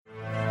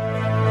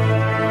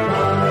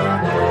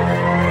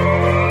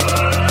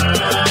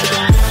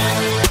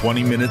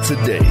20 minutes a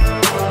day,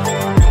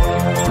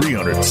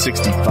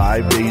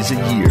 365 days a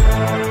year.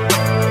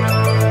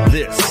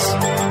 This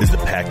is the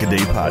Pack a Day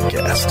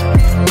Podcast.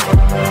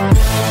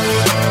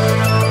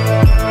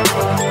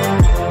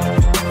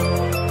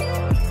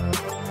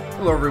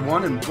 Hello,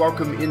 everyone, and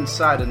welcome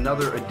inside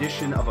another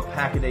edition of a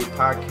Pack a Day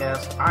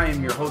Podcast. I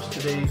am your host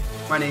today.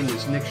 My name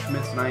is Nick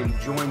Schmitz, and I am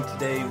joined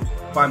today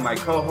by my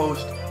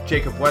co-host,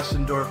 Jacob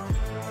Westendorf.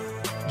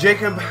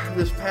 Jacob,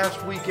 this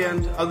past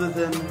weekend, other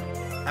than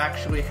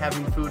actually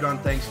having food on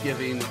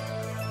Thanksgiving,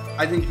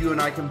 I think you and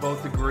I can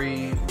both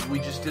agree we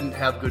just didn't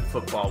have good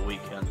football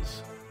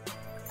weekends.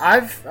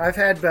 I've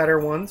had better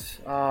ones.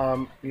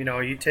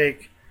 You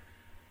take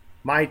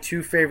my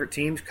two favorite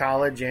teams,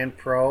 college and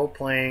pro,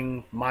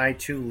 playing my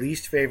two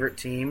least favorite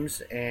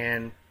teams,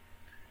 and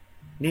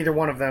neither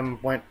one of them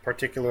went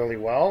particularly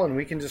well, and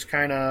we can just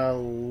kind of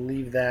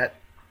leave that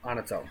on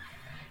its own.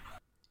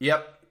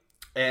 Yep.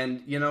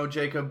 And,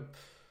 Jacob,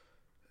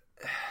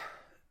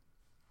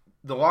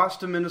 the loss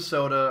to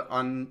Minnesota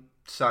on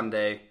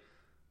Sunday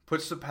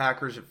puts the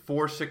Packers at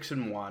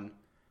 4-6-1,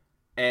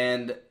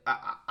 and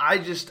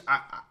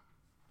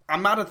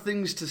I'm out of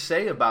things to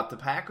say about the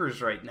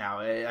Packers right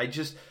now.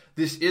 This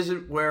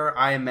isn't where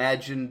I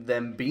imagined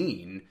them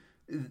being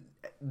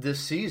this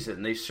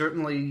season. They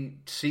certainly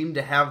seem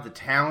to have the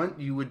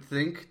talent, you would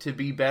think, to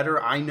be better.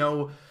 I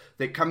know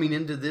that coming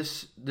into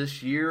this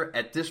year,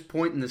 at this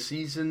point in the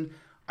season,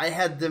 I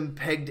had them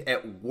pegged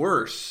at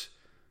worse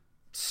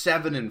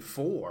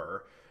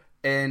 7-4,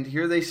 and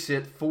here they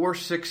sit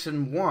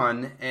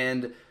 4-6-1,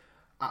 and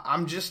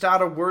I'm just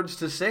out of words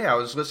to say. I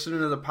was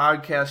listening to the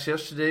podcast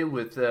yesterday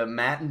with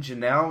Matt and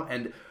Janelle,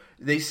 and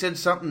they said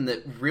something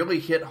that really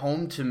hit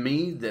home to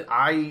me that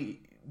I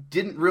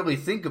didn't really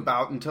think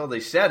about until they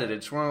said it.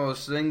 It's one of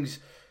those things,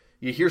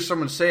 you hear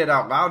someone say it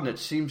out loud and it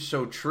seems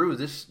so true.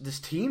 This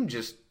team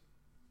just,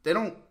 they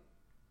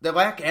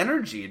lack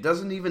energy. It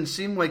doesn't even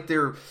seem like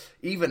they're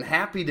even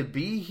happy to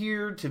be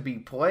here, to be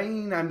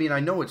playing. I mean, I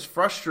know it's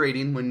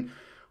frustrating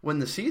when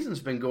the season's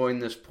been going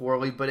this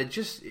poorly, but it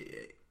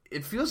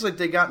feels like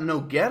they got no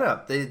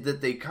get-up.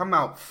 That they come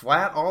out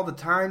flat all the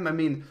time. I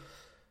mean,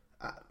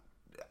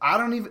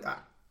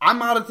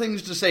 I'm out of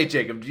things to say,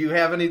 Jacob. Do you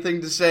have anything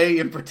to say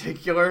in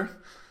particular?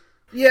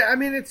 Yeah, I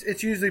mean,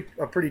 it's usually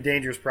a pretty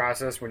dangerous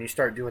process when you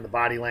start doing the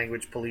body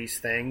language police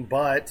thing,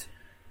 but,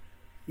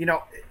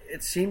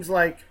 it seems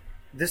like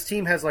this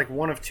team has like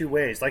one of two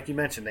ways. Like you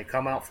mentioned, they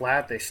come out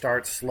flat, they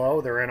start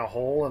slow, they're in a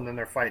hole, and then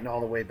they're fighting all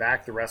the way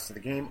back the rest of the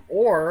game.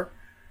 Or,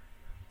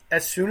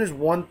 as soon as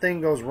one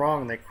thing goes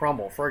wrong, they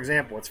crumble. For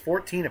example, it's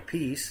 14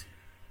 apiece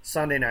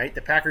Sunday night.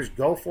 The Packers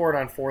go for it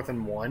on 4th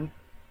and 1.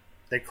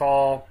 They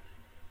call,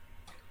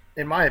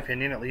 in my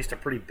opinion, at least a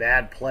pretty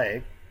bad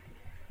play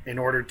in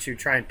order to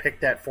try and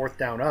pick that 4th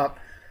down up.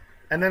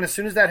 And then as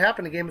soon as that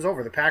happened, the game was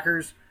over. The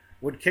Packers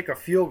would kick a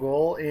field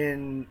goal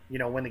in,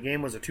 when the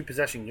game was a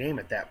 2-possession game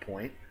at that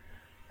point.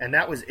 And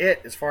that was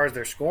it as far as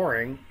their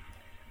scoring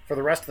for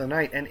the rest of the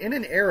night. And in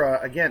an era,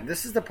 again,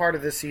 this is the part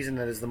of this season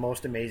that is the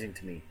most amazing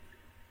to me.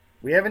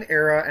 We have an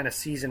era and a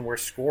season where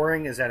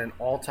scoring is at an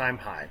all-time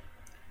high.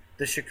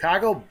 The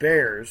Chicago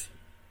Bears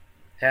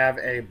have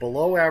a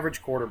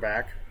below-average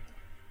quarterback,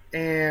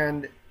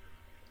 and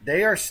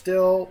they are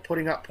still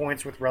putting up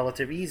points with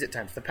relative ease at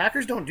times. The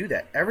Packers don't do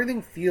that.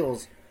 Everything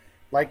feels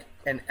like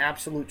an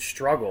absolute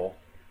struggle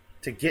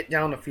to get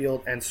down the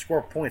field and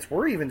score points.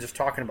 We're even just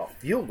talking about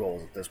field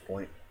goals at this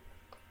point.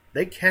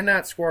 They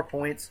cannot score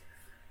points.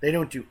 They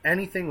don't do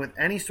anything with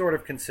any sort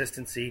of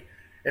consistency.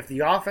 If the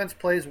offense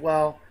plays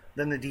well,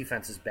 then the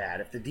defense is bad.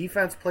 If the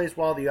defense plays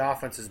well, the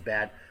offense is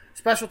bad.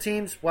 Special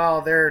teams,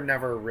 well, they're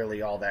never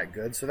really all that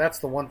good. So that's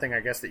the one thing I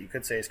guess that you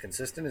could say is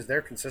consistent, is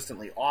they're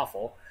consistently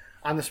awful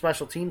on the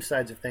special team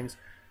sides of things.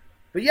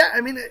 But yeah,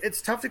 I mean,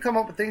 it's tough to come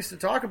up with things to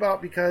talk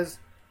about because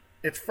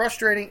it's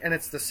frustrating and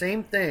it's the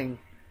same thing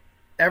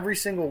every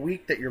single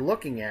week that you're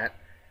looking at.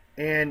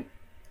 And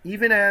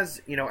even as,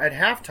 at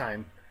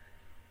halftime,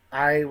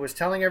 I was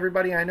telling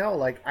everybody I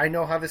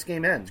know how this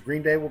game ends.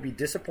 Green Bay will be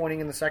disappointing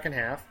in the second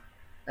half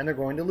and they're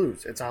going to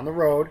lose. It's on the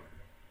road.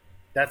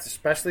 That's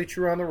especially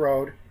true on the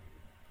road.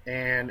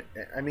 And,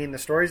 I mean, the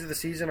stories of the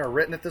season are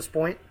written at this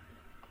point.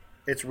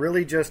 It's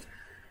really just,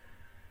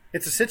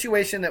 it's a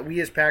situation that we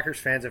as Packers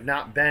fans have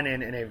not been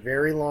in a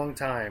very long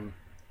time,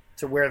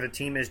 to where the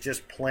team is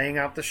just playing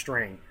out the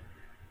string.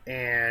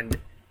 And,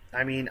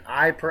 I mean,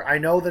 I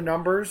know the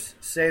numbers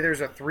say there's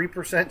a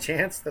 3%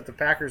 chance that the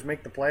Packers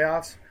make the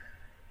playoffs.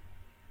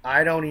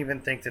 I don't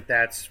even think that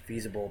that's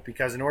feasible,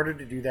 because in order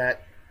to do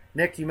that,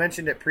 Nick, you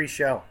mentioned it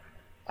pre-show,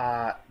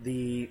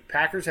 the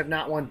Packers have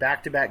not won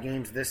back-to-back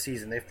games this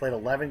season. They've played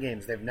 11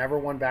 games. They've never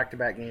won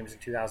back-to-back games in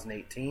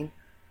 2018.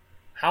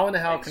 How in the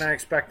hell can I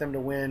expect them to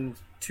win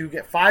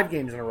 5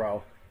 games in a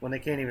row when they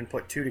can't even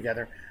put 2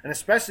 together? And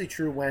especially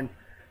true when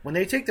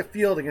they take the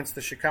field against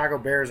the Chicago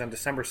Bears on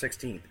December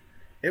 16th.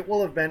 It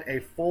will have been a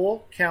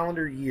full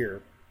calendar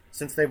year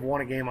since they've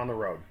won a game on the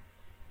road.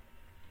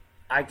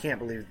 I can't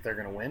believe that they're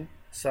going to win.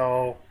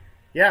 So,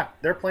 yeah,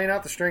 they're playing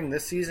out the string.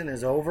 This season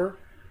is over.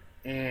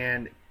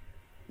 And,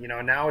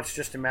 now it's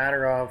just a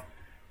matter of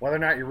whether or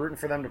not you're rooting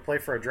for them to play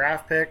for a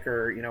draft pick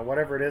or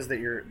whatever it is that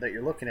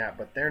you're looking at,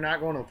 but they're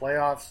not going to the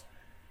playoffs.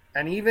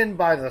 And even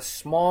by the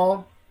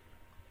small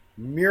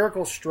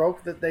miracle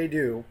stroke that they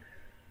do,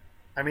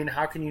 I mean,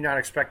 how can you not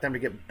expect them to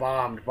get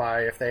bombed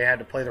by if they had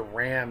to play the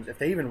Rams, if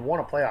they even won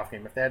a playoff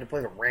game, if they had to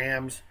play the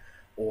Rams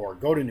or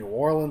go to New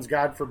Orleans,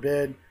 God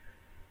forbid?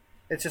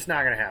 It's just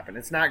not going to happen.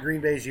 It's not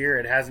Green Bay's year.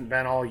 It hasn't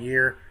been all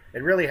year.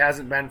 It really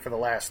hasn't been for the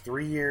last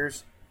 3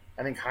 years.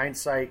 I think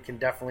hindsight can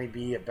definitely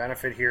be a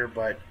benefit here,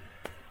 but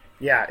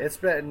yeah,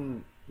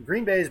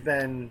 Green Bay's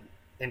been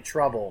in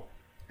trouble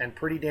and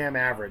pretty damn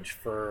average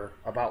for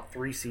about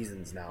 3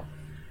 seasons now.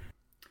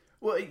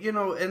 Well,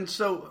 and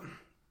so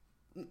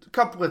a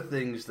couple of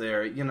things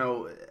there.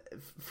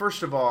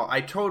 First of all,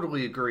 I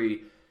totally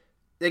agree.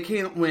 They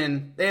can't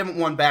win. They haven't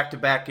won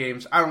back-to-back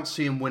games. I don't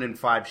see them winning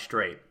 5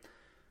 straight.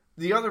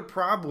 The other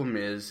problem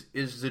is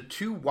the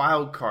 2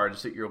 wild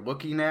cards that you're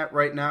looking at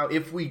right now,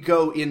 if we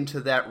go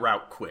into that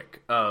route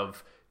quick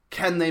of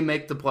can they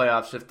make the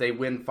playoffs if they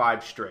win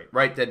 5 straight,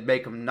 right? That'd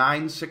make them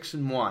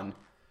 9-6-1.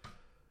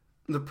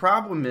 The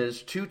problem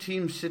is 2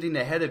 teams sitting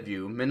ahead of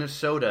you,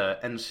 Minnesota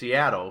and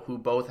Seattle, who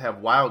both have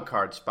wild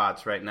card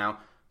spots right now,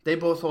 they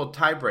both hold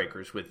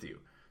tiebreakers with you.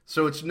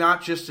 So it's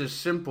not just as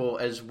simple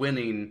as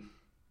winning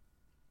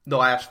the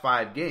last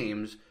 5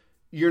 games.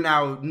 You're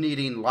now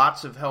needing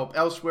lots of help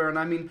elsewhere. And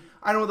I mean,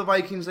 I know the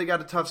Vikings, they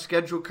got a tough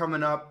schedule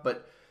coming up,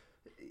 but,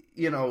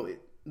 the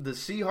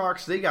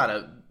Seahawks, they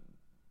got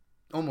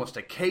almost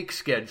a cake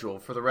schedule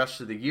for the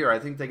rest of the year. I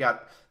think they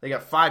got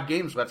 5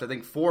 games left. I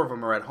think 4 of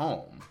them are at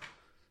home.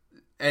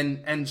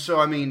 And so,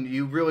 I mean,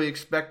 you really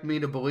expect me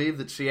to believe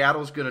that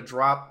Seattle's going to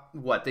drop,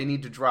 they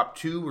need to drop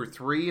 2 or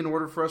 3 in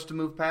order for us to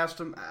move past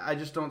them? I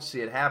just don't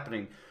see it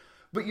happening.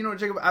 But,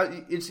 Jacob,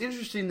 it's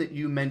interesting that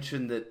you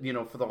mentioned that,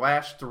 for the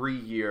last 3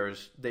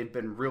 years, they've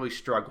been really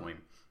struggling.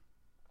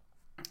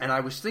 And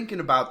I was thinking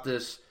about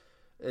this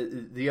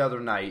the other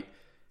night,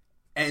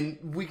 and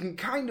we can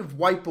kind of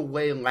wipe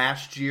away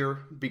last year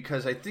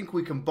because I think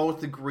we can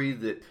both agree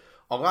that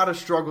a lot of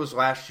struggles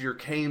last year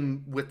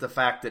came with the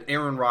fact that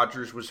Aaron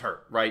Rodgers was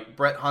hurt, right?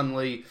 Brett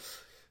Hundley,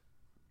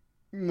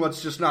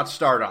 let's just not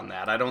start on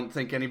that. I don't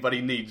think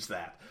anybody needs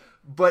that.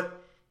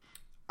 But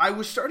I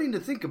was starting to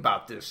think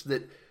about this,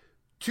 that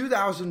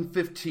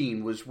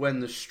 2015 was when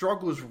the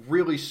struggles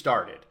really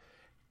started.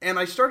 And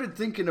I started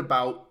thinking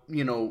about,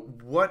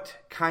 what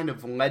kind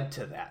of led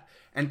to that.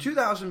 And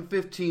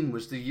 2015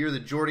 was the year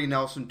that Jordy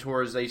Nelson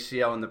tore his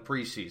ACL in the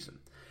preseason.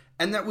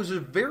 And that was a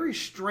very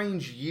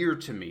strange year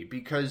to me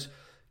because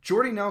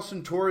Jordy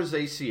Nelson tore his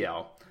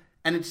ACL,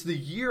 and it's the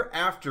year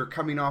after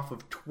coming off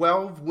of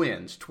 12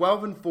 wins,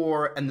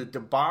 12-4, and the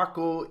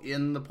debacle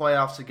in the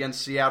playoffs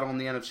against Seattle in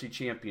the NFC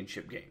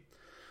Championship game.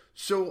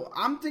 So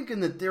I'm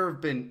thinking that there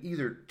have been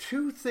either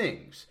 2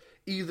 things.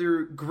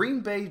 Either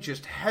Green Bay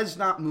just has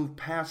not moved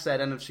past that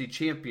NFC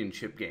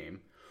Championship game,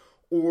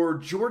 or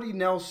Jordy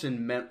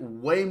Nelson meant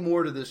way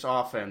more to this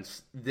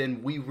offense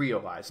than we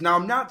realize. Now,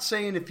 I'm not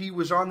saying if he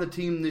was on the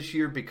team this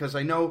year, because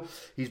I know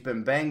he's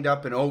been banged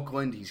up in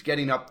Oakland, he's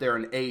getting up there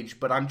in age,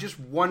 but I'm just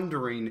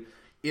wondering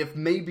if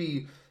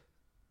maybe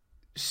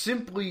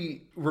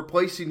simply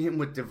replacing him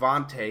with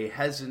Devontae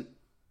hasn't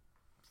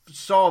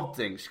solved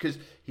things, because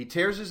he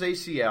tears his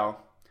ACL.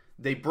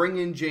 They bring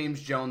in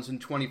James Jones in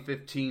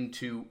 2015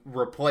 to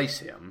replace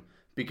him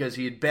because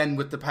he had been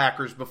with the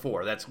Packers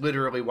before. That's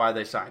literally why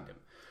they signed him.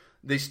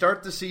 They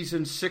start the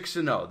season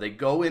 6-0. They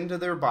go into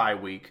their bye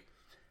week,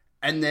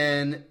 and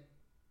then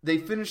they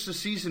finish the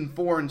season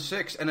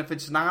 4-6. And if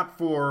it's not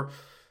for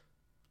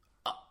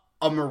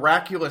a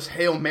miraculous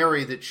Hail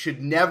Mary that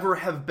should never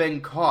have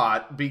been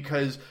caught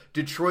because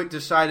Detroit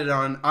decided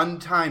on an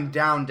untimed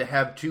down to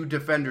have 2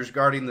 defenders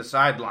guarding the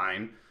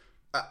sideline,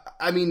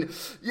 I mean,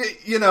 they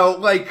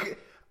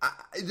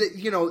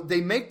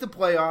make the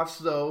playoffs,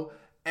 though,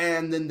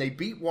 and then they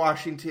beat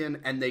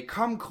Washington, and they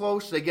come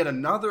close. They get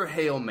another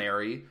Hail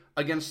Mary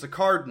against the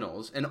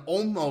Cardinals and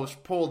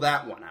almost pull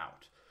that one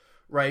out,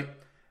 right?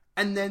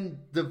 And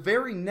then the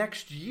very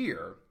next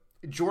year,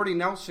 Jordy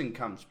Nelson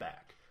comes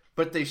back,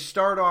 but they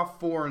start off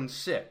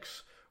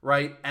 4-6,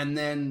 right? And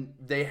then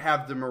they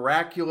have the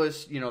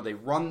miraculous, they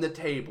run the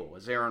table,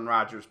 as Aaron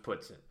Rodgers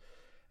puts it.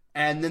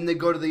 And then they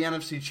go to the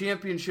NFC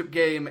Championship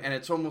game, and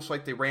it's almost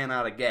like they ran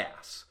out of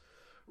gas,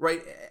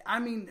 right? I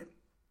mean,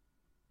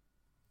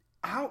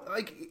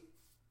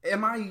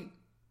 am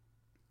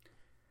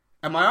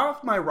I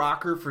off my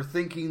rocker for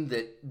thinking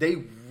that they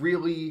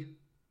really,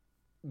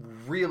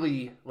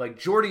 really,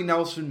 Jordy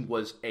Nelson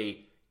was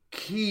a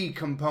key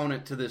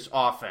component to this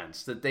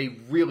offense that they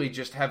really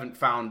just haven't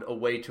found a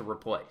way to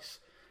replace?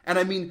 And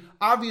I mean,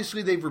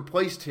 obviously they've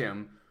replaced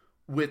him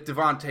with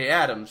Davante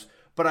Adams,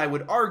 but I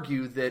would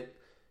argue that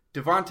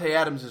Davante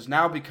Adams has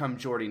now become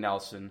Jordy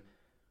Nelson,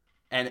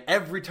 and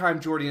every time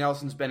Jordy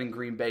Nelson's been in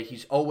Green Bay,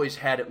 he's always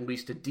had at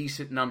least a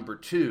decent number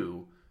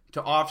 2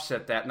 to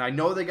offset that. And I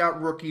know they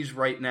got rookies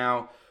right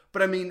now,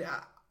 but I mean,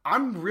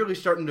 I'm really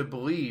starting to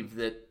believe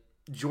that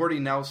Jordy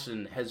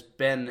Nelson has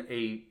been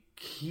a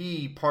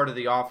key part of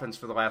the offense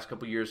for the last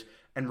couple of years,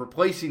 and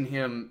replacing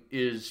him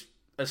is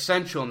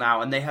essential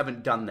now, and they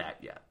haven't done that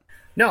yet.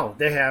 No,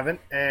 they haven't.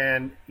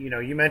 And,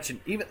 you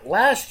mentioned even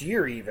last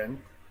year,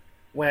 even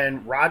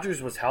when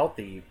Rodgers was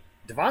healthy,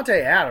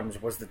 Davante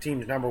Adams was the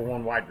team's number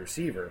one wide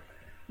receiver.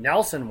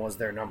 Nelson was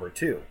their number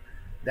two.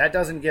 That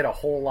doesn't get a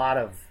whole lot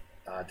of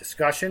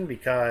discussion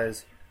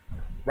because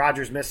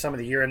Rodgers missed some of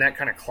the year, and that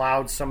kind of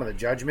clouds some of the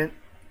judgment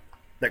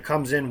that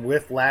comes in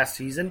with last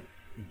season.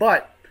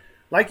 But,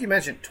 like you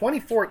mentioned,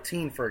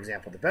 2014, for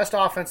example, the best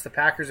offense the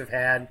Packers have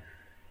had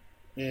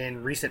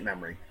in recent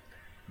memory.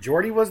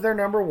 Jordy was their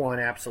number one,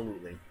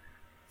 absolutely.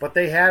 But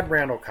they had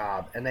Randall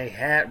Cobb, and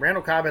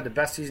Randall Cobb had the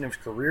best season of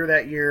his career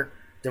that year.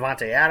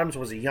 Davante Adams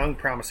was a young,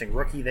 promising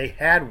rookie. They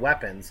had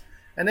weapons,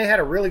 and they had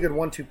a really good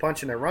 1-2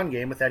 punch in their run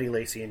game with Eddie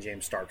Lacy and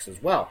James Starks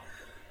as well.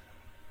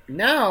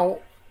 Now,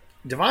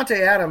 Davante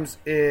Adams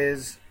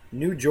is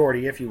new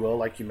Jordy, if you will,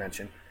 like you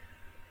mentioned.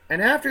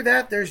 And after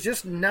that, there's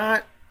just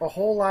not a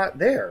whole lot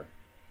there.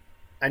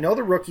 I know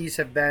the rookies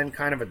have been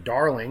kind of a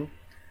darling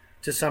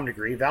to some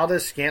degree.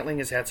 Valdez-Scantling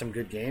has had some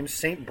good games.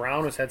 St.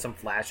 Brown has had some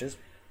flashes.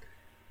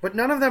 But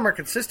none of them are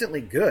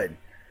consistently good.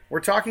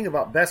 We're talking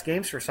about best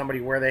games for somebody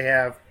where they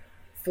have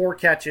 4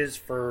 catches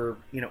for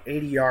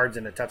 80 yards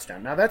and a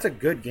touchdown. Now, that's a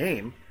good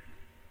game,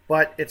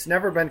 but it's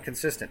never been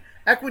consistent.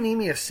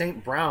 Equanimeous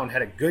St. Brown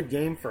had a good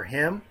game for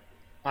him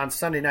on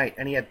Sunday night,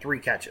 and he had 3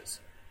 catches.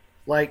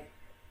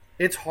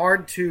 It's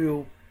hard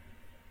to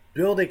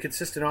build a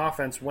consistent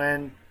offense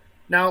when...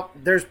 Now,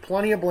 there's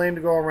plenty of blame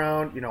to go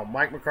around.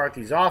 Mike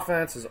McCarthy's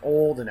offense is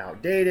old and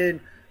outdated.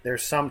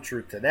 There's some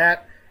truth to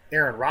that.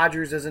 Aaron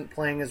Rodgers isn't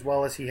playing as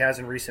well as he has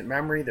in recent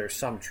memory. There's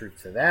some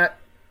truth to that.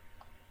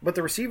 But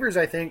the receivers,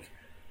 I think,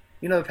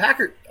 the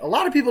Packers, a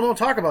lot of people don't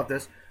talk about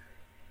this.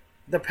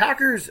 The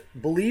Packers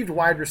believed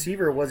wide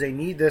receiver was a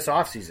need this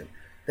offseason.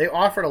 They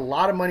offered a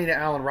lot of money to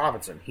Allen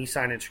Robinson. He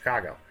signed in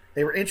Chicago.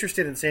 They were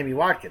interested in Sammy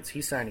Watkins.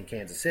 He signed in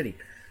Kansas City.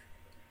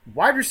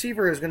 Wide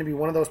receiver is going to be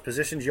one of those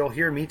positions you'll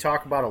hear me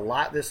talk about a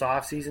lot this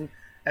offseason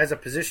as a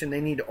position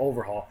they need to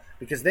overhaul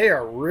because they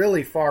are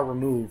really far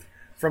removed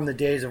from the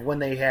days of when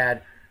they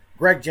had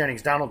Greg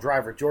Jennings, Donald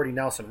Driver, Jordy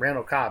Nelson,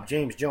 Randall Cobb,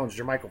 James Jones,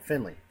 Jermichael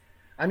Finley.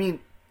 I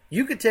mean,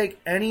 you could take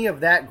any of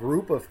that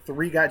group of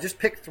 3 guys, just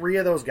pick 3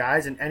 of those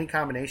guys in any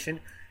combination,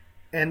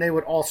 and they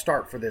would all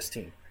start for this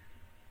team.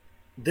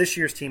 This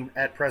year's team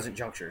at present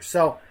juncture.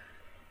 So,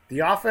 the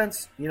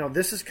offense,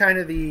 this is kind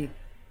of the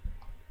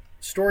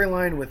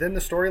storyline within the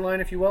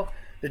storyline, if you will.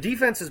 The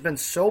defense has been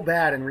so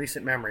bad in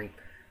recent memory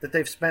that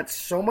they've spent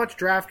so much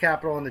draft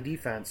capital on the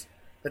defense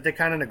that they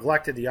kind of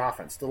neglected the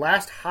offense. The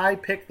last high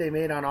pick they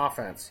made on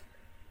offense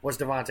was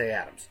Davante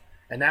Adams,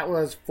 and that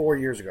was 4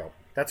 years ago.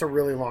 That's a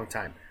really long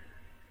time.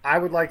 I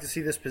would like to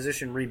see this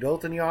position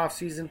rebuilt in the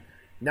offseason.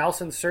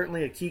 Nelson's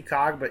certainly a key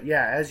cog, but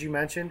yeah, as you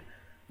mentioned,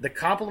 the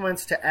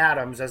compliments to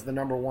Adams as the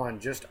number one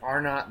just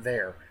are not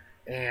there.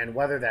 And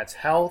whether that's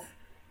health,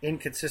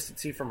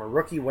 inconsistency from a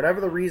rookie, whatever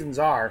the reasons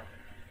are,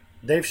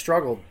 they've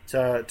struggled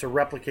to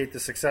replicate the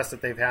success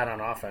that they've had on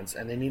offense,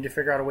 and they need to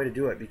figure out a way to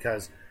do it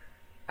because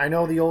I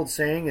know the old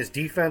saying is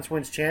defense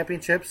wins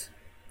championships.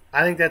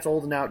 I think that's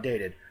old and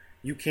outdated.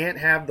 You can't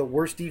have the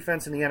worst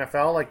defense in the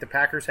NFL like the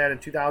Packers had in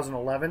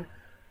 2011,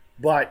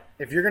 but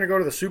if you're going to go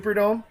to the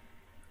Superdome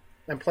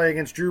and play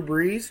against Drew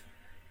Brees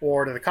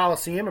or to the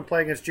Coliseum and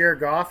play against Jared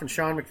Goff and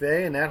Sean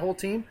McVay and that whole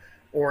team,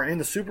 or in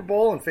the Super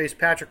Bowl and face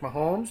Patrick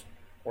Mahomes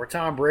or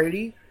Tom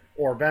Brady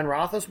or Ben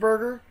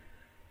Roethlisberger,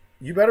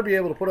 you better be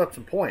able to put up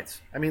some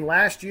points. I mean,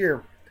 last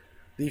year,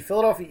 the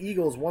Philadelphia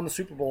Eagles won the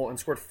Super Bowl and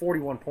scored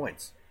 41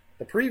 points.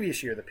 The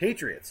previous year, the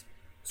Patriots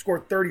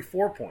scored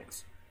 34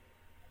 points.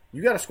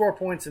 You got to score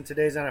points in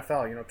today's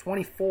NFL.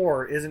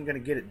 24 isn't going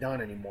to get it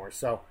done anymore.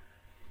 So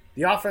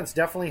the offense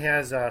definitely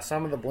has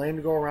some of the blame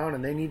to go around,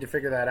 and they need to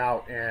figure that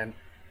out. And,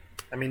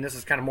 I mean, this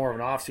is kind of more of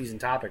an off-season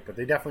topic, but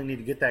they definitely need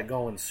to get that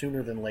going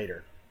sooner than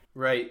later.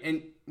 Right.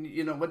 And,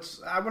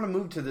 I want to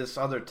move to this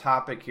other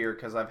topic here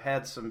because I've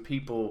had some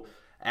people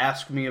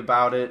ask me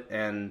about it,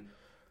 and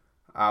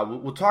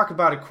we'll talk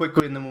about it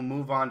quickly and then we'll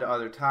move on to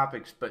other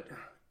topics. But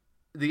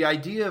the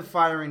idea of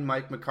firing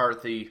Mike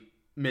McCarthy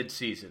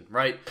mid-season,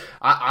 right?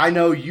 I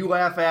know you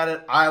laugh at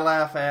it, I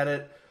laugh at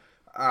it,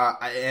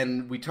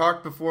 and we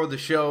talked before the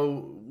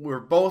show. We're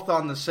both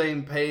on the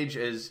same page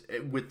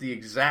with the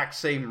exact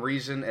same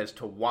reason as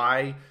to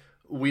why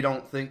we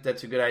don't think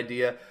that's a good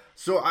idea.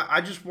 So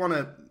I just want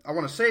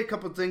to say a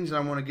couple of things, and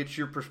I want to get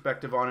your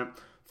perspective on it.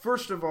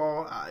 First of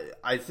all,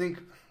 I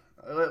think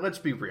let's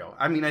be real.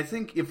 I mean, I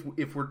think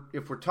if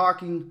we're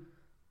talking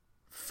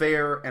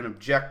fair and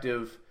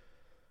objective,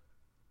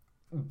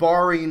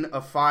 barring a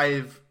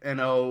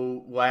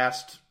 5-0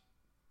 last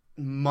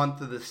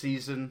month of the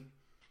season,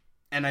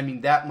 and I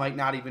mean that might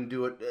not even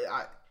do it.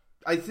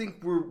 I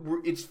think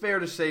it's fair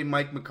to say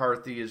Mike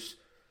McCarthy has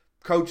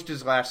coached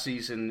his last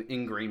season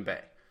in Green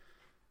Bay.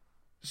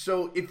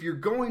 So if you're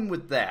going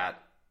with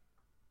that,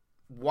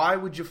 why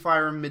would you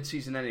fire him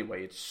midseason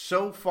anyway? It's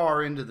so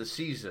far into the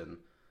season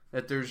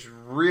that there's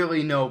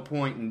really no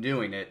point in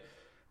doing it.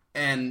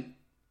 And,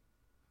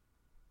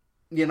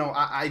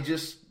 I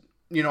just,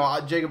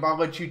 Jacob, I'll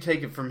let you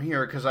take it from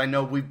here because I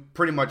know we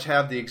pretty much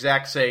have the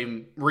exact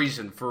same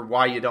reason for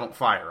why you don't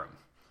fire him.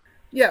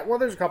 Yeah, well,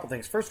 there's a couple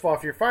things. First of all,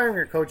 if you're firing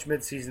your coach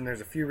midseason, there's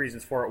a few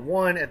reasons for it.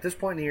 One, at this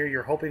point in the year,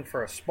 you're hoping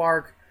for a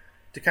spark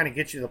to kind of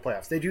get you to the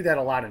playoffs. They do that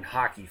a lot in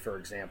hockey, for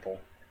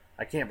example.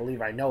 I can't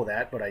believe I know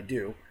that, but I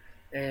do.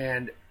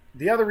 And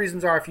the other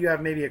reasons are if you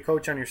have maybe a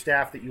coach on your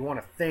staff that you want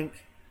to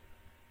think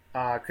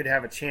could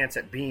have a chance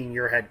at being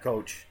your head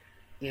coach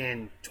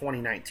in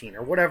 2019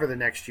 or whatever the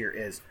next year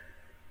is.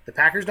 The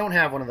Packers don't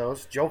have one of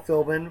those. Joe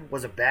Philbin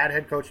was a bad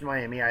head coach in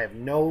Miami. I have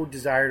no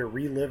desire to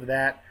relive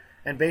that.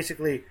 And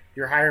basically,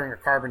 you're hiring a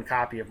carbon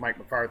copy of Mike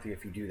McCarthy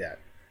if you do that.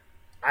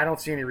 I don't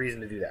see any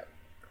reason to do that.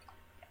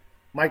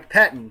 Mike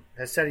Pettin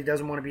has said he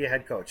doesn't want to be a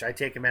head coach. I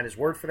take him at his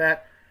word for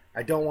that.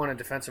 I don't want a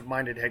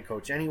defensive-minded head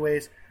coach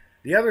anyways.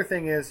 The other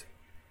thing is,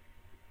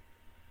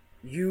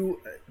 the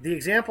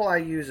example I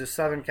use is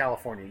Southern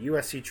California,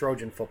 USC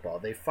Trojan football.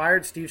 They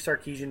fired Steve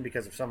Sarkisian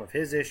because of some of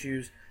his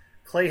issues.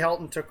 Clay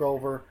Helton took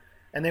over,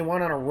 and they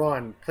went on a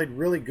run, played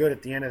really good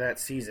at the end of that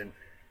season.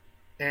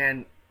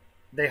 And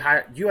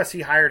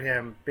USC hired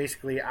him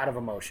basically out of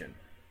emotion.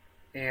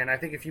 And I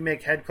think if you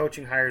make head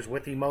coaching hires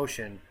with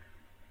emotion,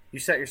 you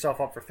set yourself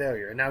up for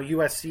failure. And now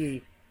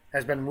USC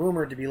has been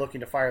rumored to be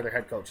looking to fire their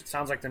head coach. It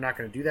sounds like they're not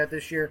going to do that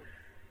this year,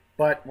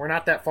 but we're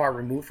not that far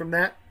removed from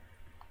that.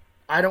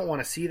 I don't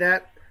want to see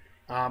that.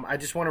 I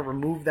just want to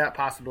remove that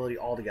possibility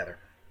altogether.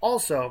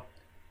 Also,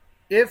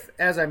 if,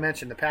 as I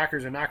mentioned, the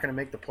Packers are not going to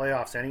make the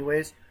playoffs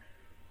anyways,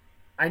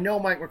 I know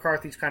Mike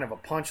McCarthy's kind of a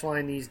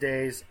punchline these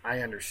days. I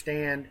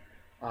understand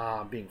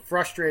being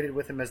frustrated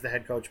with him as the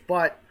head coach,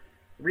 but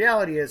the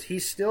reality is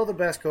he's still the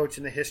best coach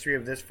in the history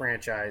of this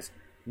franchise,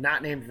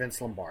 not named Vince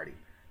Lombardi.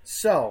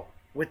 So,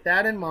 with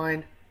that in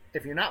mind,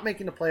 if you're not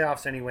making the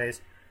playoffs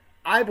anyways,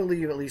 I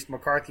believe at least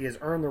McCarthy has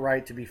earned the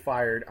right to be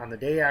fired on the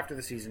day after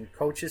the season,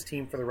 coach his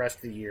team for the rest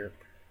of the year,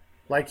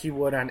 like he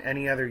would on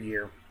any other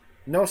year.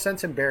 No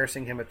sense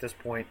embarrassing him at this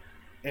point,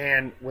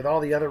 and with all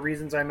the other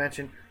reasons I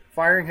mentioned,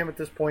 firing him at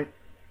this point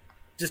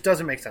just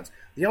doesn't make sense.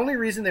 The only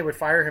reason they would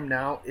fire him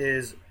now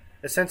is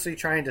essentially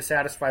trying to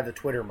satisfy the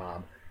Twitter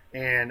mob.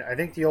 And I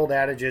think the old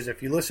adage is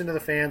if you listen to the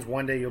fans,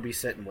 one day you'll be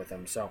sitting with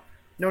them. So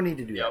no need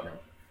to do that now.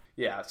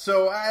 Yeah,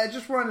 so I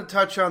just wanted to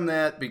touch on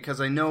that because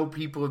I know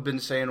people have been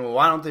saying, well,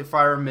 why don't they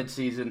fire him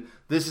midseason?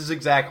 This is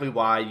exactly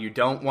why. You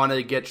don't want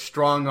to get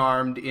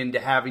strong-armed into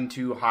having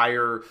to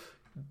hire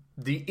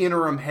the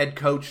interim head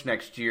coach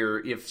next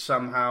year if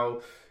somehow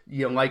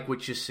you like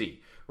what you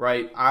see,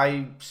 right?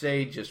 I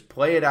say just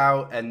play it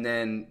out and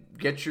then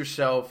get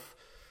yourself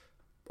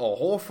a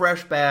whole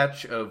fresh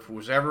batch of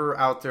who's ever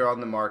out there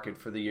on the market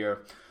for the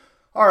year.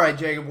 All right,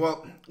 Jacob,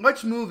 well,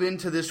 let's move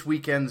into this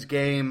weekend's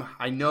game.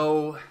 I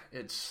know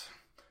it's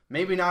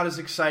maybe not as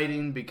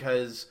exciting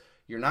because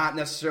you're not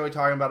necessarily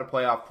talking about a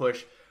playoff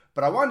push,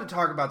 but I wanted to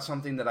talk about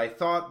something that I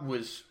thought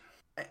was,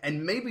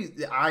 and maybe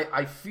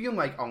I feel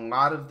like a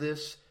lot of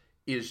this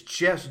is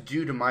just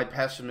due to my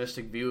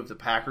pessimistic view of the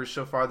Packers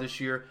so far this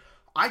year.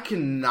 I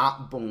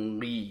cannot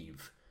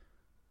believe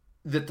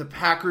that the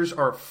Packers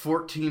are a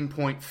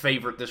 14-point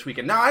favorite this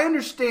weekend. Now, I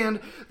understand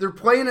they're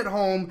playing at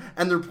home,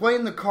 and they're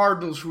playing the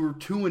Cardinals, who are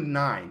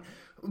 2-9.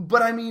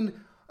 But, I mean,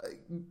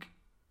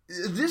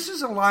 this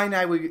is a line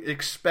I would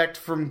expect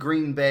from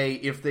Green Bay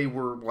if they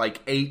were,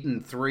 like,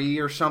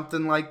 8-3 or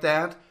something like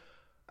that.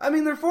 I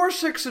mean, they're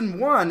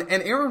 4-6-1,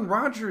 and Aaron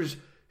Rodgers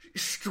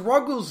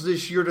struggles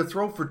this year to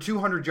throw for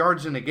 200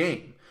 yards in a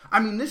game. I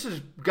mean, this has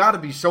got to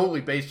be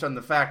solely based on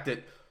the fact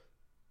that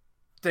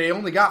they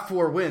only got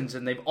 4 wins,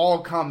 and they've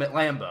all come at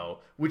Lambeau,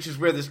 which is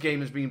where this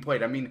game is being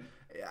played. I mean,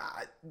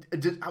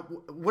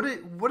 what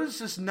does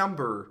this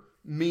number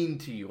mean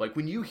to you? Like,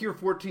 when you hear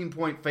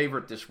 14-point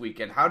favorite this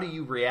weekend, how do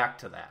you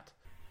react to that?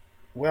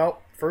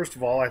 Well, first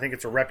of all, I think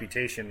it's a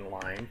reputation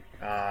line.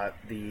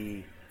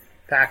 The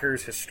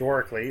Packers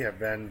historically have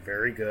been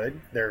very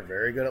good. They're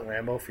very good at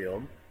Lambeau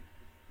Field.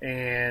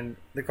 And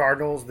the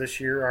Cardinals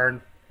this year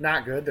are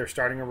not good. They're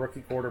starting a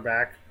rookie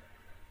quarterback.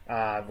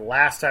 The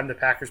last time the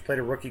Packers played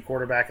a rookie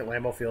quarterback at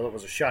Lambeau Field, it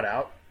was a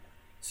shutout.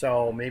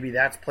 So maybe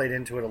that's played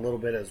into it a little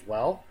bit as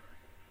well.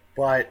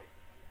 But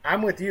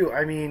I'm with you.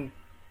 I mean,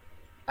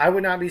 I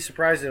would not be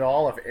surprised at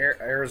all if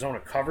Arizona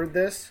covered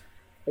this,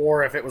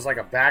 or if it was like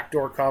a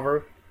backdoor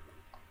cover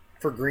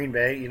for Green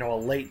Bay, a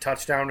late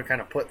touchdown to kind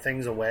of put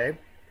things away.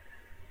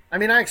 I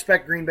mean, I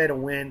expect Green Bay to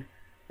win.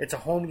 It's a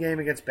home game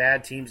against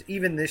bad teams.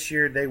 Even this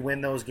year, they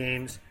win those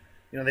games.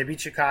 They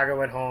beat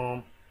Chicago at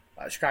home.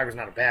 Chicago's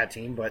not a bad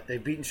team, but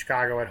they've beaten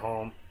Chicago at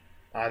home.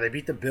 They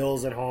beat the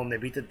Bills at home. They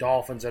beat the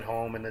Dolphins at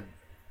home.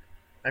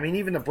 And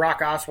even the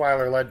Brock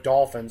Osweiler-led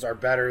Dolphins are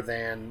better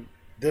than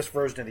this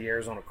version of the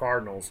Arizona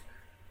Cardinals.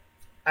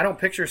 I don't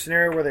picture a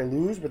scenario where they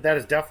lose, but that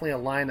is definitely a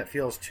line that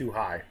feels too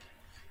high.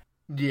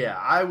 Yeah,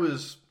 I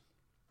was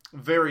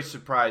very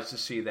surprised to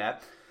see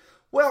that.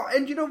 Well,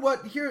 and you know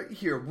what?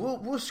 Here,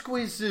 we'll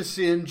squeeze this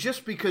in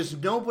just because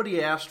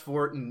nobody asked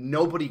for it and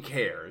nobody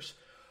cares.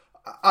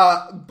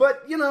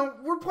 But,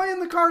 we're playing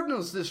the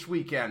Cardinals this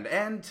weekend.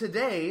 And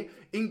today,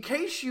 in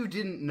case you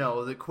didn't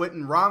know that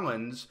Quentin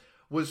Rollins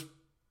was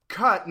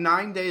cut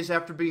 9 days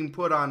after being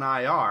put on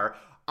IR.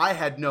 I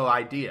had no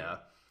idea.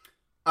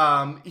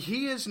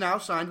 He is now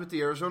signed with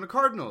the Arizona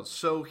Cardinals,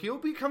 so he'll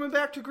be coming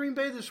back to Green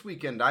Bay this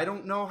weekend. I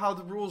don't know how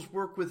the rules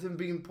work with him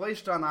being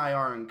placed on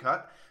IR and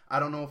cut. I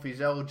don't know if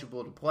he's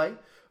eligible to play,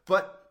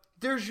 but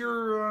there's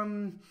your,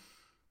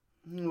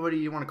 what do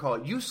you want to call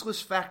it?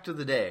 Useless fact of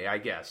the day, I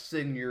guess,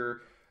 in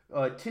your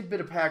tidbit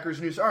of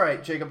Packers news. All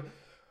right, Jacob.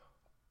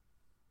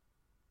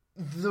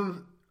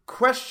 The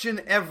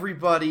question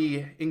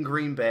everybody in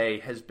Green Bay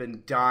has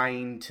been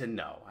dying to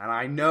know, and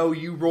I know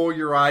you roll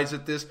your eyes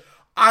at this.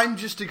 I'm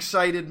just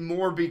excited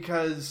more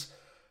because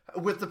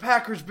with the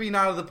Packers being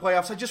out of the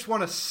playoffs, I just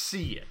want to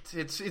see it.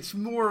 It's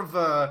more of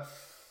a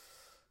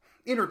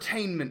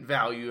entertainment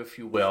value, if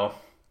you will.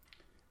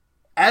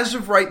 As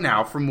of right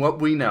now, from what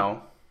we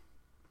know,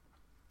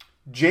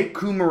 Jake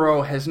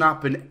Kumerow has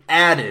not been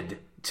added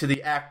to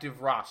the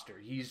active roster.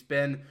 He's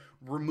been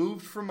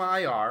removed from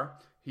IR.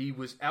 He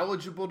was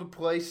eligible to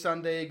play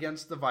Sunday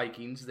against the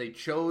Vikings. They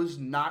chose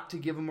not to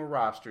give him a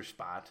roster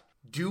spot.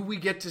 Do we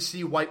get to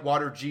see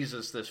Whitewater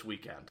Jesus this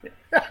weekend?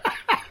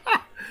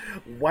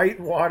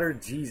 Whitewater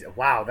Jesus.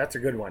 Wow, that's a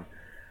good one.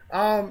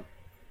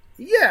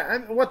 Yeah, I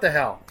mean, what the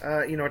hell?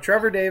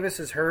 Trevor Davis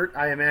is hurt.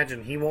 I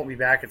imagine he won't be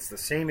back. It's the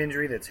same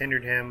injury that's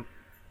hindered him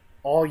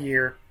all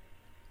year.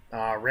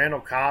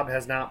 Randall Cobb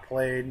has not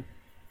played.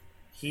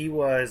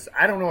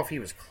 I don't know if he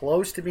was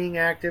close to being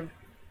active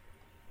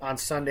on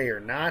Sunday or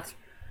not.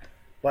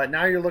 But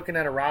now you're looking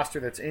at a roster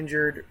that's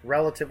injured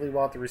relatively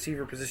well at the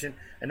receiver position.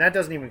 And that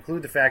doesn't even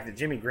include the fact that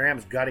Jimmy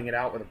Graham's gutting it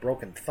out with a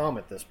broken thumb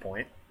at this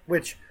point.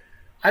 Which,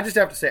 I just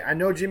have to say, I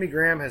know Jimmy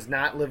Graham has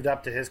not lived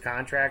up to his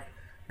contract.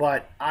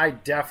 But I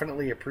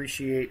definitely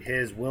appreciate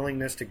his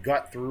willingness to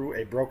gut through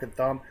a broken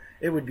thumb.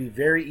 It would be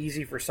very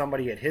easy for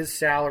somebody at his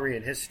salary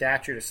and his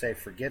stature to say,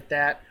 forget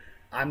that.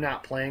 I'm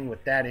not playing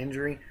with that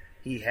injury.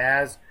 He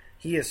is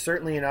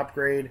certainly an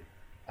upgrade.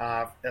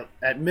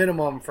 At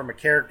minimum, from a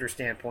character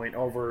standpoint,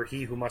 over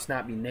he who must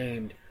not be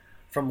named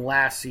from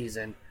last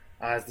season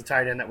as the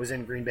tight end that was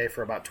in Green Bay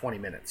for about 20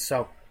 minutes.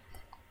 So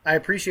I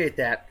appreciate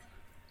that.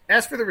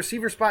 As for the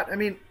receiver spot, I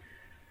mean,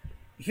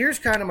 here's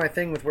kind of my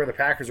thing with where the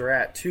Packers are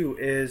at, too,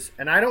 is,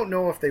 and I don't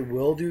know if they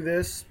will do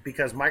this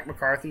because Mike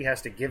McCarthy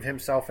has to give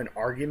himself an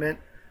argument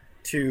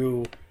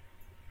to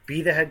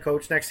be the head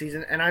coach next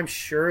season, and I'm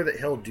sure that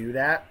he'll do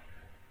that.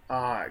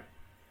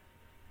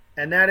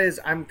 And that is,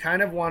 I'm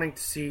kind of wanting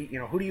to see,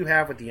 who do you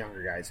have with the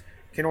younger guys?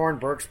 Can Oren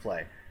Burks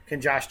play?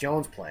 Can Josh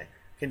Jones play?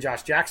 Can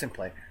Josh Jackson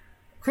play?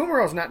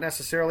 Kumerow's not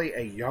necessarily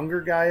a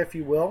younger guy, if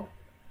you will,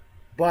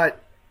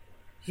 but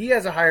he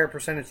has a higher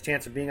percentage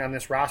chance of being on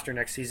this roster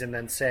next season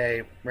than,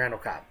 say, Randall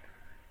Cobb.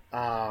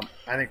 I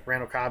think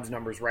Randall Cobb's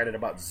number is right at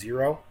about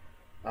 0.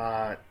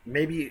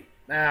 Maybe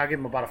I'll give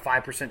him about a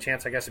 5%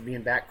 chance, I guess, of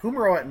being back.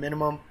 Kumerow at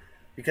minimum,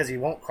 because he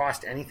won't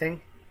cost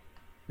anything,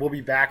 will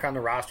be back on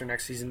the roster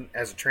next season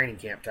as a training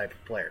camp type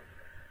of player.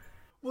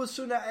 Well,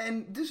 so now,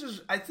 and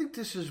I think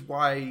this is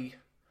why,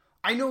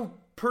 I know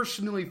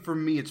personally for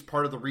me, it's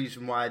part of the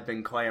reason why I've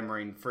been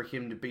clamoring for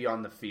him to be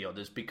on the field,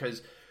 is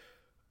because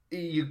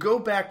you go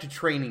back to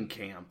training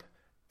camp,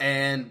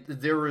 and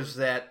there was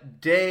that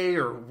day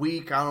or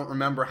week, I don't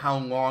remember how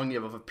long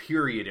of a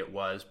period it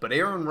was, but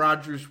Aaron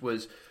Rodgers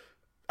was,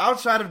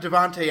 outside of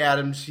Devontae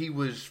Adams, he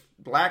was,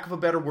 lack of a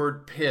better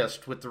word,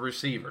 pissed with the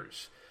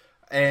receivers.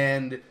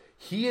 And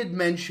he had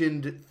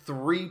mentioned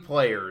 3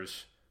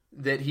 players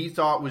that he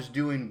thought was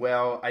doing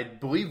well. I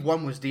believe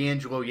one was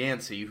D'Angelo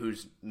Yancey,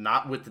 who's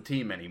not with the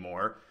team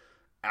anymore.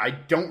 I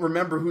don't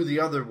remember who the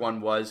other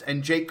one was,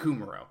 and Jake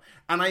Kumerow.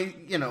 And I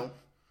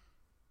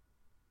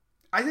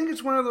think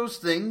it's one of those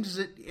things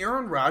that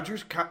Aaron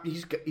Rodgers,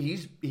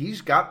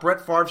 he's got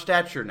Brett Favre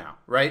stature now,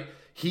 right?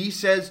 He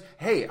says,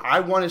 hey, I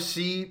want to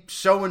see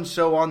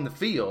so-and-so on the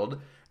field,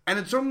 and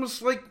it's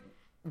almost like,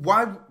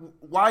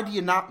 why do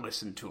you not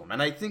listen to him?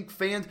 And I think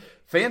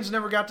fans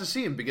never got to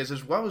see him because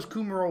as well as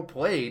Kumerow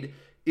played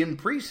in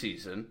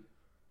preseason,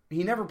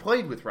 he never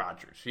played with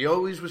Rodgers. He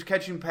always was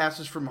catching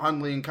passes from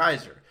Hundley and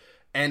Kaiser.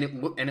 And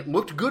it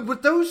looked good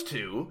with those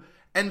two.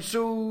 And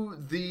so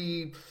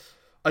the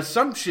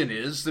assumption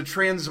is, the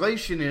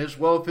translation is,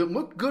 well, if it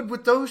looked good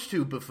with those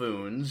two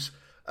buffoons,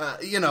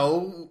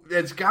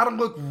 it's got to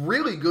look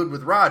really good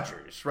with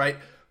Rodgers, right?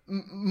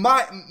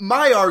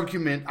 My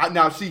argument,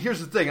 now see, here's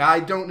the thing,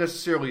 I don't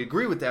necessarily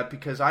agree with that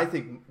because I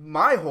think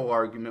my whole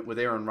argument with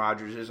Aaron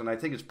Rodgers is, and I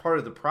think it's part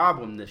of the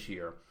problem this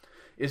year,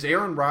 is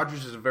Aaron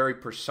Rodgers is a very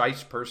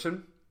precise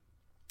person,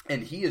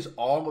 and he is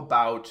all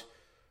about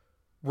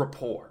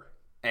rapport.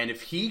 And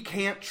if he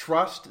can't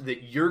trust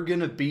that you're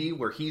going to be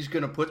where he's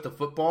going to put the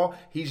football,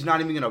 he's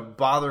not even going to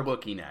bother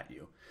looking at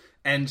you.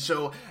 And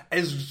so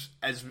as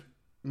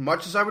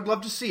much as I would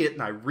love to see it,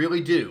 and I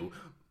really do,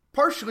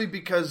 partially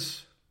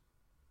because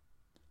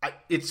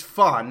it's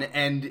fun,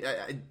 and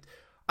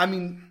I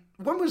mean,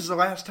 when was the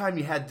last time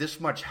you had this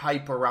much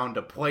hype around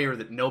a player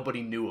that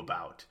nobody knew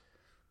about?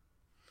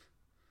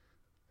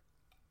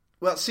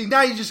 Well, see,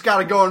 now you just got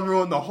to go and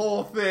ruin the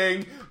whole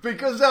thing,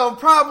 because that'll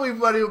probably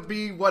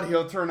what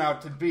he'll turn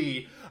out to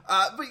be.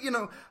 But,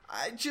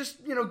 I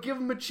just, give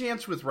him a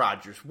chance with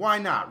Rodgers. Why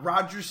not?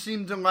 Rodgers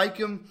seemed to like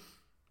him.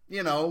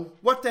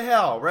 What the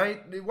hell,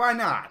 right? Why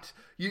not?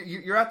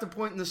 You're at the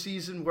point in the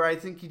season where I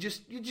think you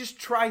just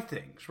try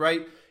things,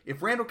 right?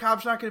 If Randall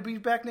Cobb's not going to be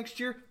back next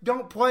year,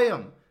 don't play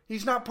him.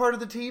 He's not part of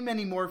the team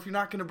anymore if you're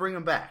not going to bring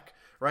him back,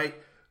 right?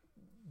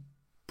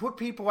 Put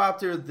people out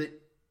there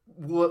that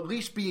will at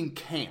least be in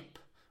camp,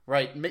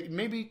 right?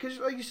 Maybe, because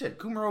like you said,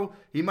 Kumaro,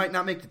 he might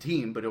not make the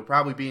team, but he'll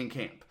probably be in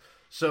camp.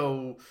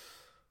 So,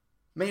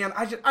 man,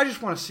 I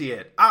just want to see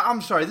it.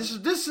 I'm sorry, this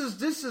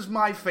is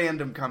my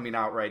fandom coming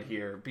out right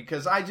here,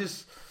 because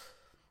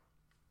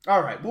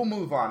all right, we'll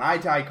move on. I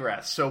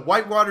digress. So,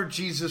 Whitewater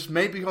Jesus,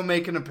 maybe he'll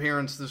make an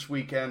appearance this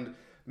weekend.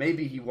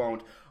 Maybe he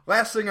won't.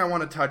 Last thing I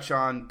want to touch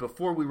on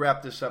before we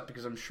wrap this up,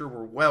 because I'm sure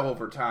we're well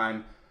over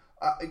time,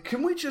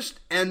 can we just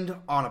end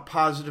on a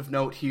positive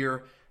note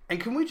here? And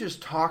can we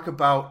just talk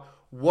about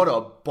what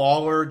a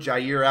baller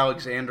Jaire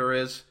Alexander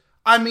is?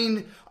 I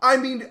mean,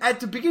 at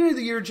the beginning of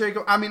the year,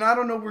 Jacob, I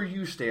don't know where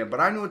you stand, but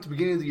I know at the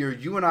beginning of the year,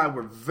 you and I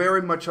were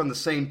very much on the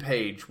same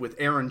page with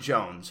Aaron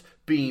Jones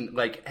being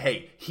like,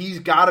 hey, he's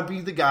got to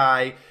be the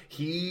guy.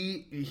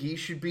 He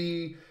should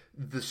be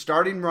the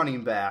starting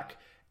running back.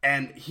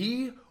 And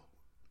he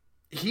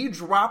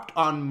dropped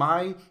on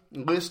my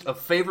list of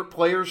favorite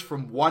players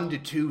from 1 to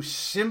 2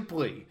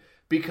 simply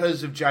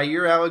because of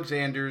Jaire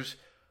Alexander's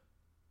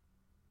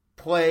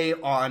play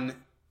on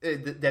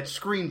that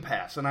screen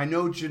pass. And I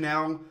know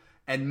Janelle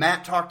and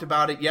Matt talked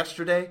about it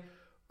yesterday,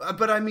 but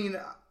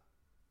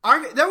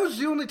that was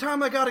the only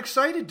time I got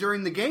excited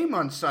during the game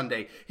on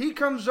Sunday. He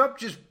comes up,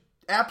 just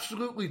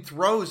absolutely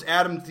throws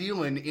Adam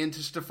Thielen into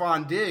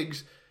Stephon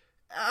Diggs.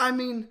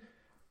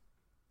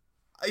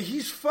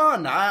 He's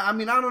fun. I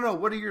don't know.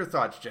 What are your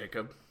thoughts,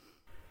 Jacob?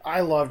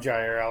 I love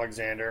Jaire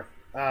Alexander.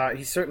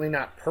 He's certainly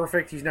not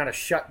perfect. He's not a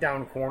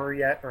shutdown corner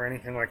yet or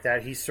anything like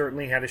that. He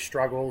certainly had his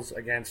struggles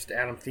against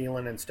Adam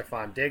Thielen and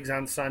Stephon Diggs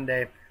on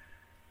Sunday.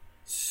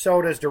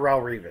 So does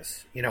Darrelle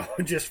Revis,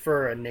 just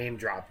for a name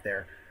drop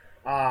there.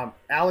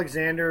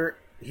 Alexander,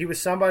 he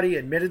was somebody,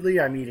 admittedly,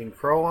 I'm eating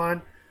crow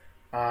on.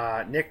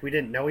 Nick, we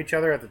didn't know each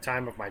other at the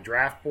time of my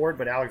draft board,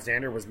 but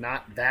Alexander was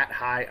not that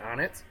high on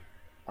it.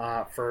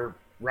 For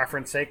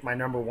reference sake, my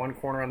number 1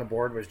 corner on the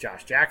board was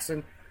Josh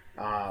Jackson.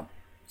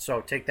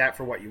 So take that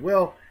for what you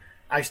will.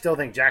 I still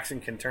think Jackson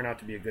can turn out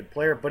to be a good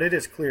player, but it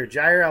is clear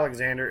Jaire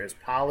Alexander is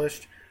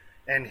polished,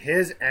 and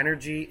his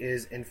energy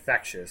is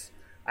infectious.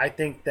 I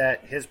think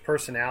that his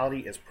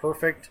personality is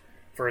perfect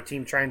for a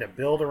team trying to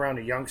build around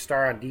a young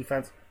star on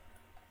defense.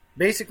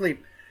 Basically,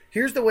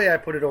 here's the way I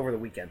put it over the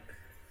weekend.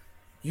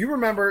 You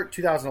remember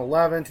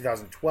 2011,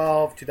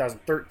 2012,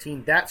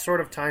 2013, that sort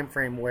of time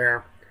frame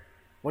where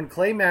when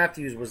Clay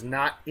Matthews was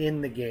not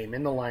in the game,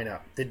 in the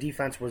lineup, the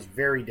defense was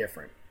very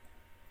different.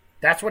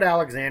 That's what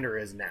Alexander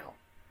is now,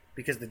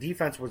 because the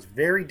defense was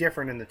very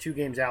different in the 2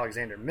 games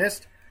Alexander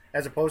missed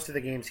as opposed to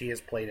the games he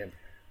has played in.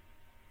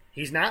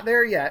 He's not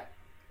there yet,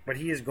 but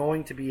he is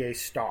going to be a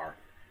star.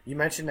 You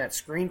mentioned that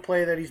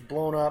screenplay that he's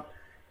blown up.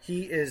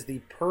 He is the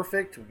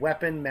perfect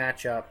weapon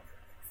matchup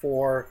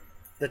for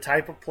the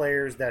type of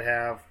players that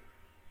have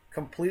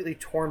completely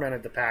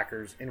tormented the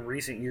Packers in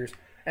recent years.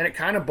 And it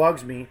kind of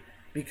bugs me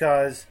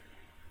because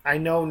I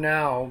know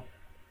now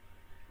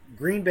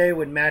Green Bay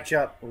would match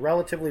up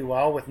relatively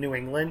well with New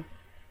England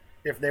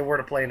if they were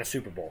to play in a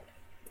Super Bowl.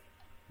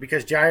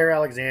 Because Jaire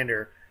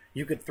Alexander,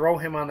 you could throw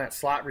him on that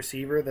slot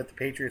receiver that the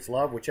Patriots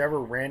love,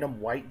 whichever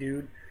random white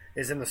dude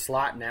is in the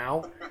slot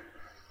now.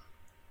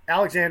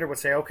 Alexander would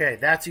say, okay,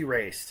 that's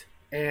erased.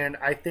 And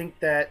I think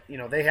that,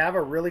 they have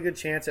a really good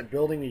chance at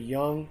building a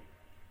young,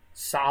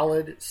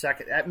 solid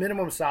second, at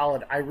minimum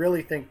solid. I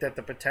really think that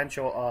the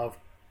potential of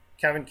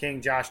Kevin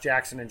King, Josh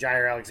Jackson, and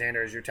Jaire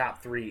Alexander as your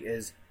top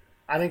 3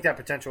 I think that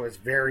potential is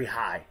very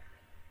high.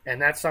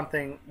 And that's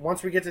something,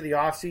 once we get to the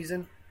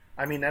offseason,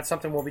 that's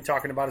something we'll be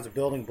talking about as a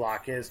building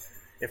block is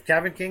if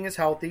Kevin King is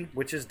healthy,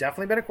 which has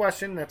definitely been a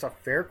question, that's a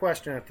fair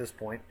question at this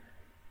point.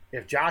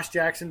 If Josh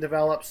Jackson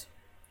develops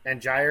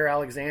and Jaire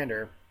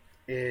Alexander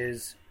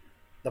is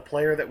the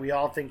player that we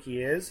all think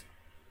he is,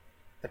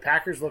 the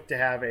Packers look to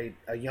have a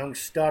young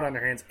stud on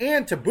their hands.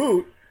 And to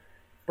boot,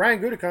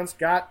 Brian Gutekunst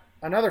got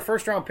another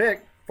first-round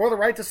pick for the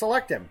right to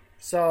select him.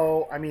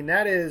 So,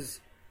 that is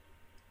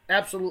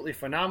absolutely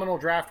phenomenal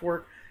draft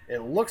work.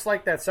 It looks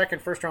like that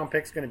second first-round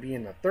pick is going to be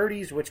in the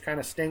 30s, which kind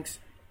of stinks.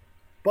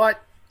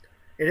 But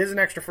it is an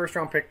extra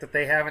first-round pick that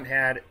they haven't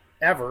had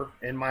ever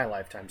in my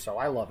lifetime, so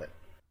I love it.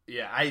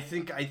 Yeah, I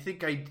think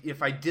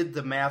if I did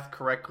the math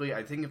correctly,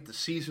 I think if the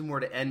season were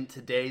to end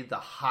today, the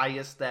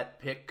highest that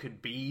pick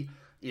could be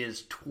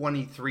is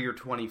 23 or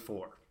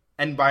 24.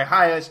 And by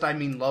highest, I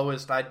mean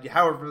lowest,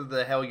 however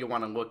the hell you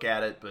want to look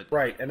at it. But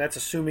right, and that's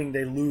assuming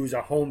they lose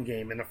a home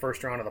game in the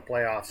first round of the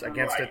playoffs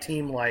against a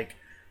team like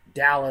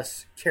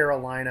Dallas,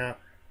 Carolina,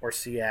 or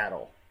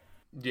Seattle.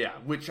 Yeah,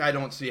 which I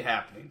don't see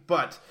happening.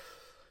 But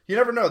you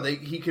never know.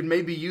 He could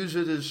maybe use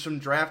it as some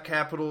draft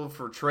capital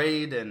for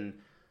trade. And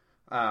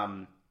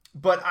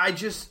but I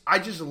just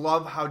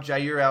love how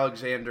Jaire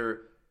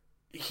Alexander,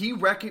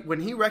 when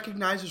he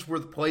recognizes where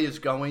the play is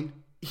going,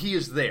 he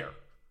is there.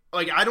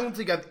 Like, I don't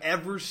think I've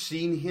ever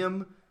seen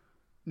him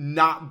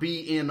not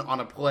be in on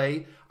a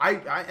play.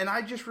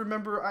 I just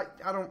remember,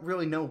 I don't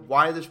really know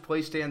why this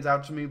play stands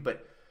out to me,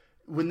 but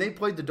when they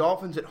played the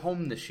Dolphins at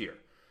home this year,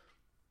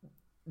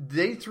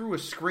 they threw a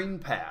screen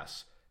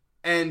pass,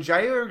 and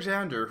Jair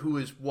Alexander, who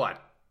is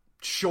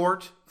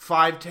short,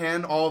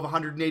 5'10", all of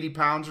 180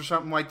 pounds or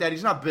something like that.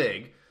 He's not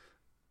big.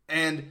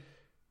 And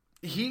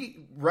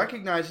he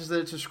recognizes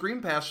that it's a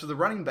screen pass to the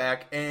running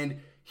back,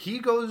 and he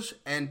goes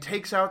and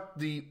takes out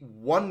the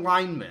one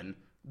lineman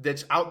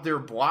that's out there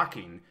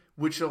blocking,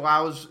 which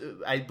allows,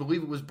 I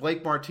believe it was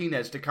Blake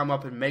Martinez, to come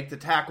up and make the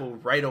tackle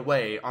right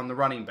away on the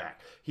running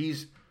back.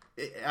 It's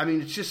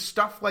just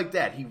stuff like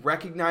that. He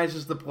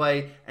recognizes the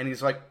play, and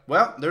he's like,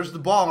 well, there's the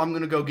ball. I'm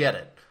going to go get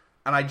it.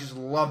 And I just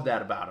love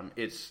that about him.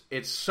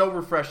 It's so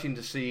refreshing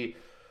to see.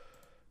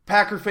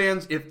 Packer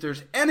fans, if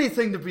there's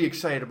anything to be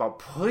excited about,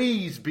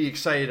 please be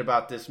excited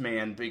about this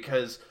man,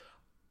 because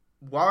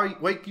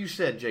like you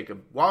said,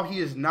 Jacob, while he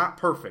is not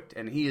perfect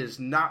and he is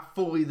not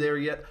fully there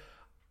yet,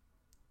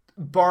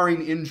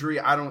 barring injury,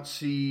 I don't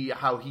see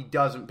how he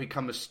doesn't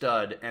become a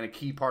stud and a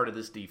key part of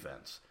this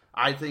defense.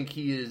 I think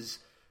he is,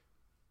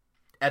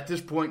 at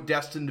this point,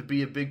 destined to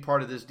be a big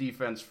part of this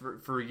defense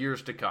for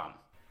years to come.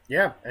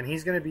 Yeah, and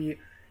he's going to be,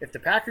 if the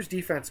Packers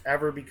defense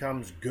ever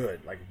becomes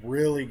good, like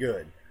really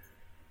good,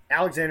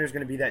 Alexander's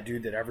going to be that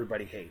dude that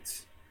everybody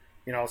hates.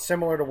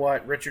 Similar to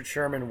what Richard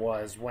Sherman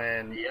was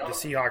when the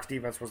Seahawks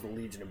defense was the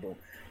Legion of Boom.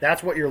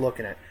 That's what you're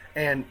looking at.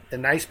 And the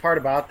nice part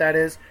about that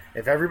is,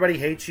 if everybody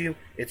hates you,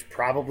 it's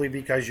probably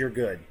because you're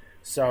good.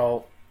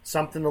 So,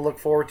 something to look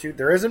forward to.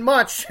 There isn't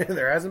much.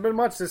 There hasn't been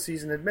much this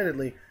season,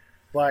 admittedly.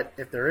 But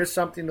if there is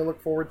something to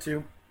look forward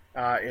to,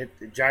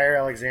 Jair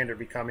Alexander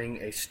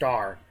becoming a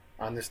star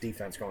on this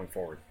defense going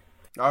forward.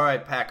 All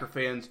right, Packer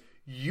fans,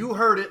 you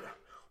heard it.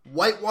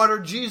 Whitewater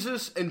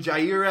Jesus and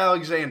Jair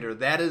Alexander.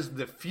 That is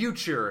the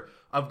future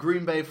of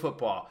Green Bay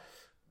football.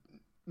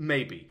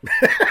 Maybe.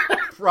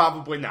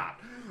 Probably not.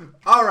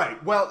 All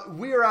right, well,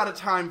 we are out of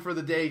time for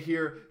the day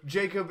here.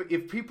 Jacob,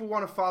 if people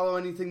want to follow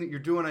anything that you're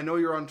doing, I know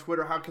you're on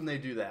Twitter. How can they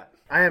do that?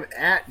 I am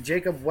at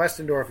Jacob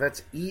Westendorf.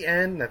 That's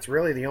E-N. That's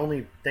really the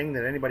only thing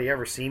that anybody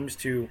ever seems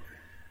to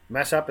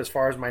mess up as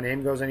far as my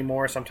name goes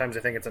anymore. Sometimes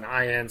they think it's an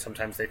I-N.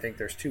 Sometimes they think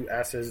there's two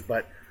S's.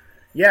 But,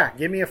 yeah,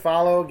 give me a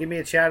follow. Give me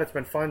a chat. It's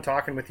been fun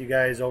talking with you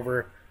guys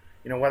over,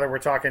 whether we're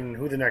talking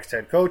who the next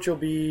head coach will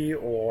be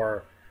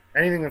or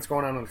anything that's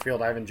going on the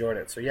field. I've enjoyed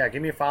it. So, yeah,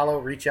 give me a follow.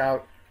 Reach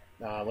out.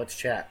 Let's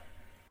chat.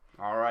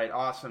 All right,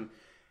 awesome.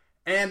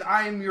 And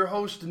I am your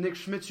host, Nick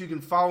Schmitz. You can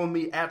follow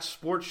me at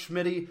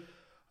SportsSchmitty.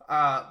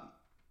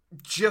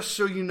 Just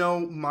so you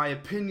know, my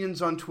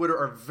opinions on Twitter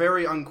are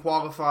very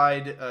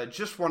unqualified.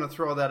 Just want to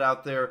throw that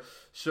out there.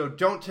 So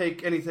don't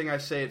take anything I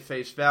say at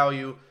face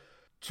value.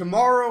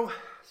 Tomorrow's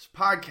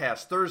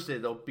podcast,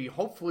 Thursday,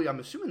 I'm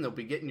assuming they'll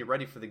be getting you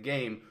ready for the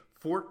game.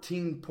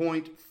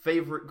 14-point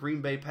favorite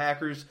Green Bay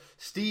Packers.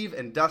 Steve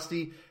and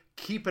Dusty,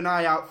 keep an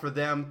eye out for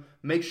them.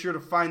 Make sure to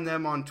find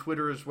them on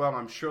Twitter as well.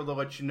 I'm sure they'll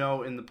let you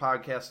know in the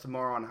podcast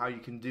tomorrow on how you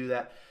can do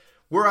that.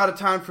 We're out of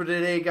time for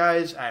today,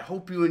 guys. I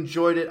hope you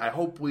enjoyed it. I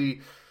hope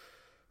we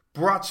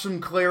brought some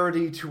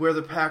clarity to where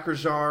the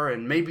Packers are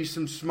and maybe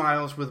some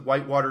smiles with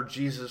Whitewater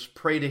Jesus.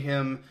 Pray to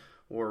him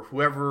or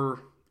whoever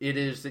it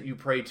is that you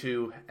pray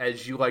to,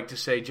 as you like to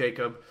say,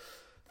 Jacob.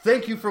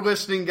 Thank you for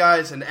listening,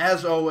 guys, and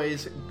as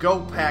always,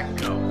 go Pack,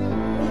 go.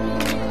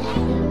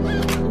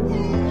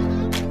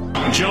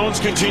 Jones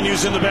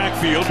continues in the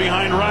backfield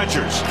behind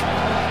Rodgers.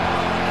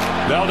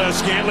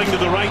 Valdes-Scantling to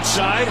the right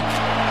side.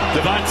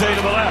 Devontae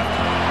to the left.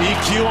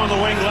 EQ on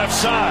the wing left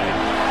side.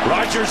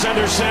 Rodgers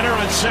under center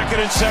on 2nd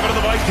and 7 of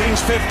the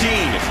Vikings 15.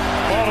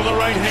 Ball to the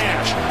right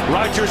hash.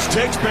 Rodgers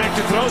takes back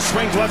to throw,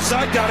 swings left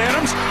side. Got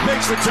Adams,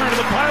 makes the turn to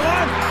the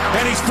pylon,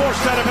 and he's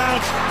forced out of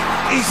bounds.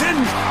 He's in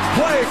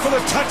play for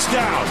the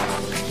touchdown.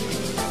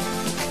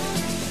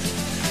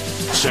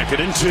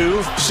 2nd and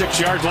 2,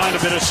 6-yard line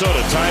of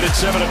Minnesota, tied at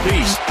 7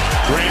 apiece.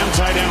 Graham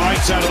tight end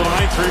right side of the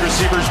line, 3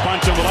 receivers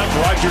bunch on the left,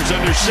 Rodgers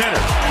under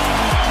center.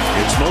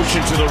 It's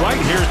motion to the right,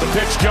 here's the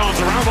pitch, Jones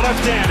around the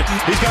left end.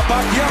 He's got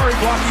Bakhtiari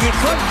blocking in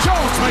front,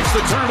 Jones makes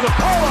the turn to the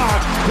pylon,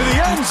 to the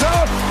end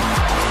zone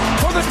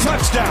for the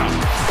touchdown.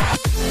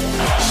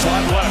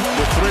 Slot left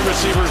with 3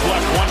 receivers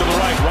left, 1 to the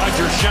right.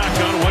 Rodgers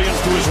shotgun,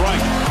 Williams to his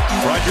right.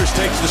 Rodgers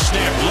takes the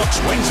snap, looks,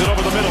 wings it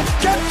over the middle.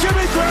 Get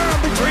Jimmy Graham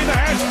between the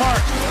hash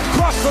marks.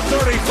 Cross the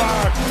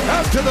 35,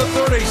 out to the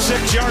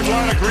 36-yard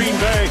line of Green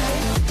Bay.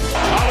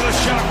 Out of the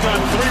shotgun,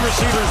 3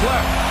 receivers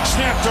left.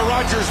 Snap to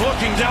Rodgers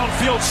looking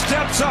downfield,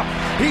 steps up.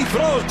 He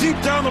throws deep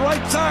down the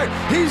right side.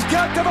 He's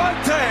got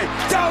Devontae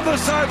down the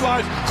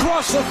sideline,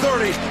 cross the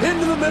 30,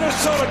 into the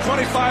Minnesota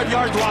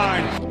 25-yard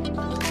line.